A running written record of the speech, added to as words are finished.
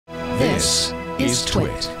This is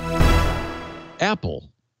TWiT. Apple,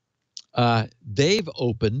 they've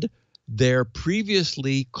opened their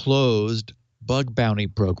previously closed bug bounty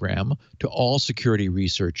program to all security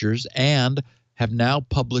researchers and have now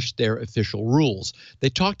published their official rules. They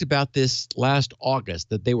talked about this last August,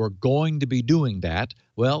 that they were going to be doing that.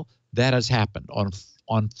 Well, that has happened.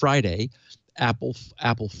 On Friday, Apple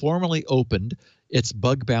formally opened its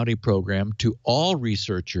bug bounty program to all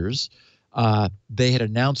researchers. They had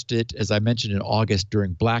announced it, as I mentioned, in August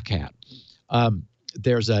during Black Hat.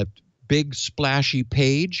 There's a big splashy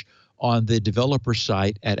page on the developer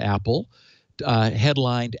site at Apple,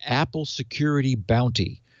 headlined Apple Security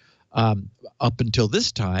Bounty. Up until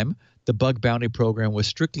this time, the bug bounty program was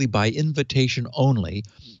strictly by invitation only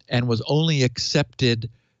and was only accepted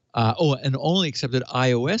only accepted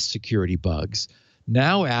iOS security bugs.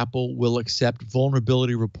 Now Apple will accept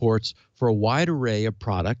vulnerability reports for a wide array of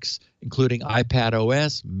products, including iPad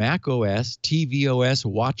OS, Mac OS, TV OS,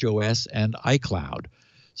 Watch OS, and iCloud.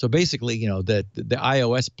 So basically, the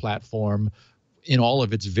iOS platform in all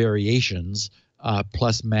of its variations,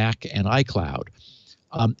 plus Mac and iCloud.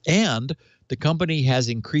 And the company has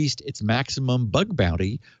increased its maximum bug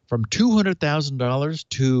bounty from $200,000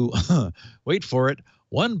 to, wait for it,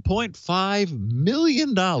 $1.5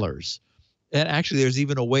 million. And actually, there's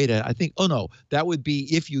even a way to, I think, that would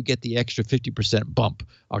be if you get the extra 50% bump.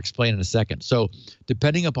 I'll explain in a second. So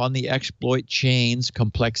depending upon the exploit chain's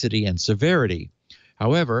complexity and severity.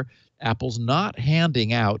 However, Apple's not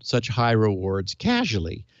handing out such high rewards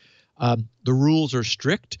casually. The rules are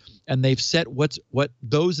strict, and they've set what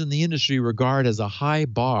those in the industry regard as a high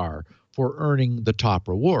bar for earning the top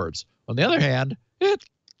rewards. On the other hand, it's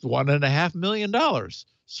 $1.5 million.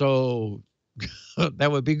 So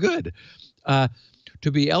that would be good.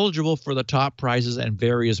 To be eligible for the top prizes and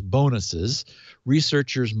various bonuses,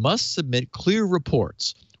 researchers must submit clear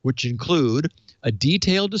reports, which include a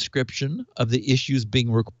detailed description of the issues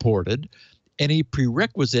being reported, any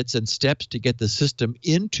prerequisites and steps to get the system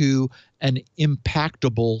into an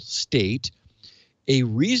impactable state, a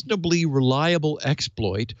reasonably reliable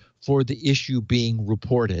exploit for the issue being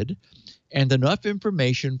reported, and enough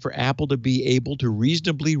information for Apple to be able to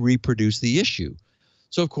reasonably reproduce the issue.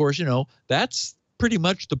 So, of course, that's pretty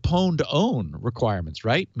much the pwn to own requirements,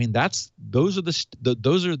 right? I mean, that's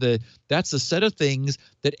the set of things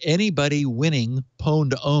that anybody winning pwn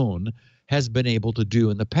to own has been able to do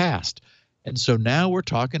in the past. And so now we're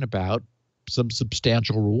talking about some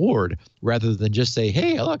substantial reward rather than just say,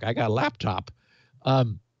 hey, look, I got a laptop.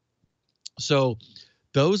 So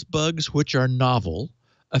those bugs which are novel,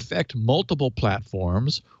 affect multiple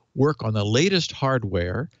platforms, work on the latest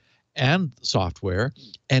hardware and software,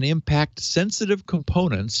 and impact sensitive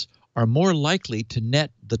components are more likely to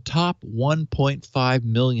net the top $1.5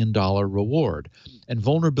 million reward. And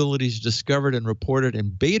vulnerabilities discovered and reported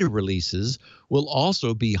in beta releases will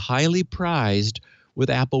also be highly prized, with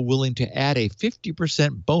Apple willing to add a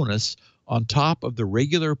 50% bonus on top of the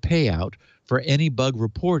regular payout for any bug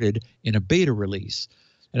reported in a beta release.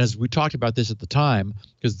 And as we talked about this at the time,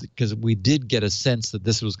 because we did get a sense that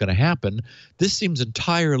this was going to happen, this seems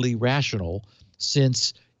entirely rational,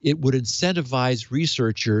 since it would incentivize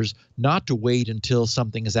researchers not to wait until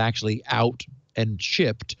something is actually out and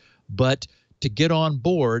shipped, but to get on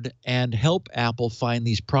board and help Apple find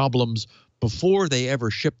these problems before they ever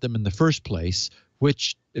ship them in the first place,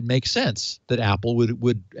 which it makes sense that Apple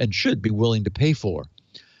would and should be willing to pay for.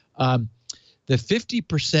 The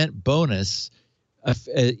 50% bonus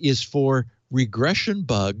is for regression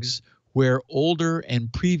bugs where older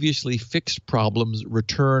and previously fixed problems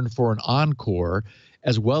return for an encore,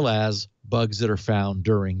 as well as bugs that are found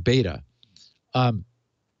during beta.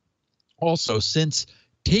 Also, since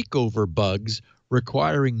takeover bugs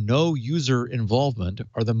requiring no user involvement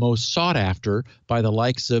are the most sought after by the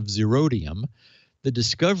likes of Zerodium, the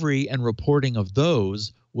discovery and reporting of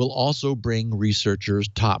those will also bring researchers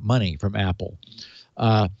top money from Apple.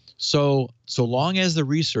 So long as the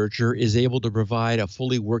researcher is able to provide a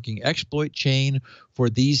fully working exploit chain for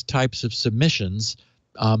these types of submissions,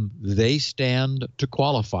 they stand to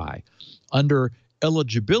qualify. Under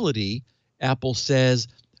eligibility, Apple says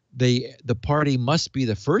the party must be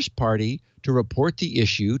the first party to report the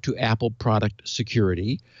issue to Apple Product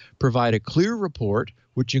Security, provide a clear report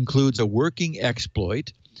which includes a working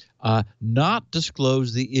exploit, not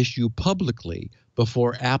disclose the issue publicly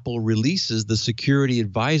before Apple releases the security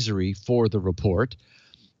advisory for the report,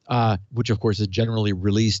 which of course is generally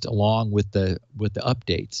released along with the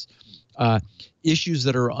updates. Issues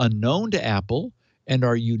that are unknown to Apple and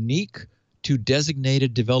are unique to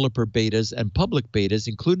designated developer betas and public betas,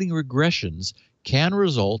 including regressions, can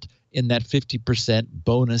result in that 50%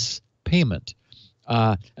 bonus payment.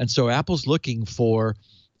 And so Apple's looking for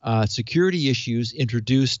security issues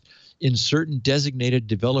introduced in certain designated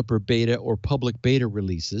developer beta or public beta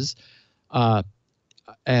releases.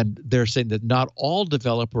 And they're saying that not all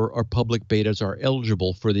developer or public betas are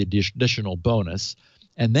eligible for the additional bonus.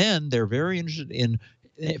 And then they're very interested in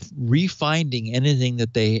refinding anything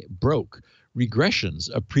that they broke. Regressions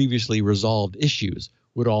of previously resolved issues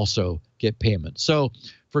would also get payment. So,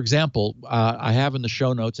 for example, I have in the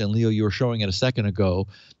show notes, and Leo, you were showing it a second ago,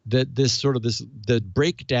 that the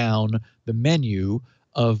breakdown, the menu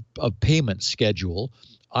of payment schedule,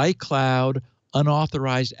 iCloud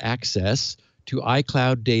unauthorized access to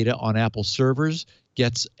iCloud data on Apple servers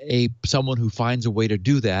gets someone who finds a way to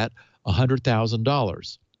do that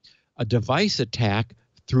 $100,000. A device attack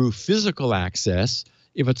through physical access,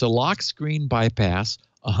 if it's a lock screen bypass,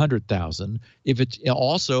 $100,000. If it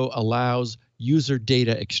also allows user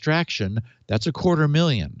data extraction, that's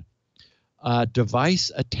 $250,000.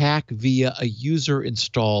 Device attack via a user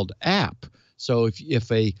installed app. So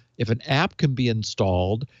if an app can be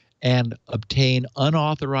installed and obtain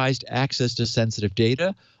unauthorized access to sensitive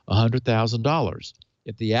data, $100,000.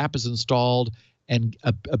 If the app is installed and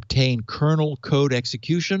obtain kernel code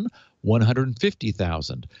execution,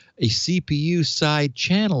 $150,000. A CPU side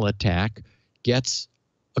channel attack gets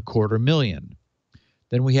 $250,000.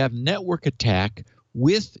 Then we have network attack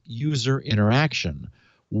with user interaction.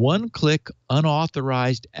 One-click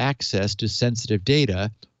unauthorized access to sensitive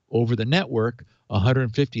data over the network,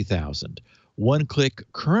 $150,000. One-click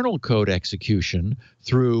kernel code execution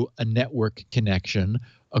through a network connection,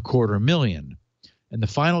 $250,000. And the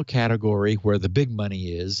final category where the big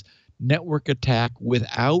money is, network attack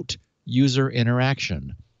without user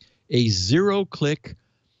interaction. A zero-click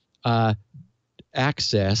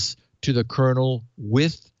access to the kernel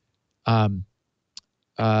with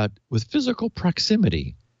physical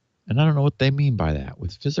proximity. And I don't know what they mean by that,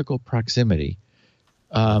 with physical proximity.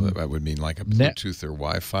 That would mean like a Bluetooth or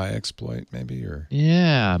Wi-Fi exploit, maybe? Or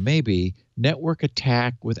yeah, maybe. Network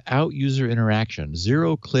attack without user interaction.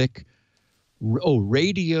 Zero-click,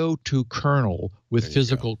 radio to kernel with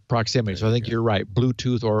physical proximity. So I think you're right,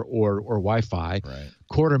 Bluetooth or Wi-Fi, right.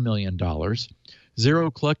 $250,000.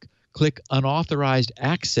 Zero-click unauthorized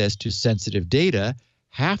access to sensitive data,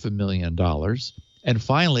 $500,000. And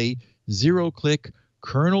finally, zero-click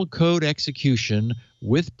kernel code execution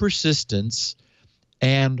with persistence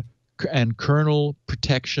and kernel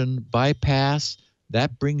protection bypass,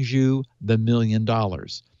 that brings you the $1 million.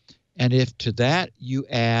 And if to that you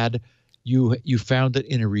add, you found it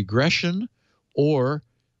in a regression, or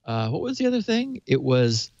what was the other thing? It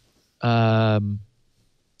was or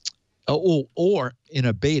in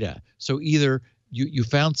a beta. So either you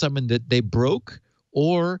found something that they broke,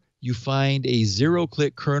 or you find a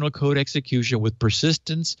zero-click kernel code execution with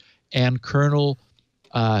persistence and kernel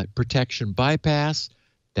protection bypass.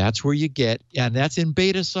 That's where you get, and that's in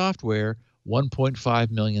beta software,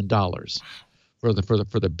 $1.5 million for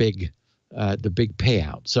the big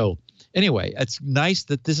payout. So anyway, it's nice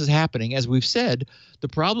that this is happening. As we've said, the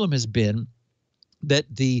problem has been that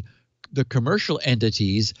the commercial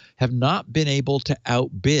entities have not been able to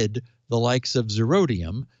outbid the likes of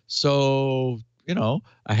Zerodium. So,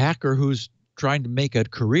 a hacker who's trying to make a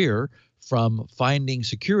career from finding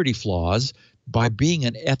security flaws by being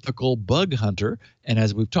an ethical bug hunter, and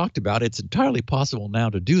as we've talked about, it's entirely possible now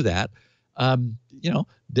to do that.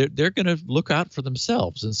 They're going to look out for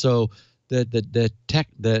themselves, and so the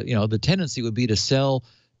tendency would be to sell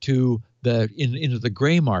to into the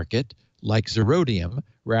gray market like Zerodium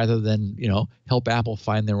rather than help Apple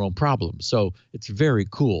find their own problems. So it's very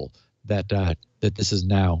cool that this is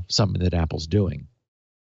now something that Apple's doing.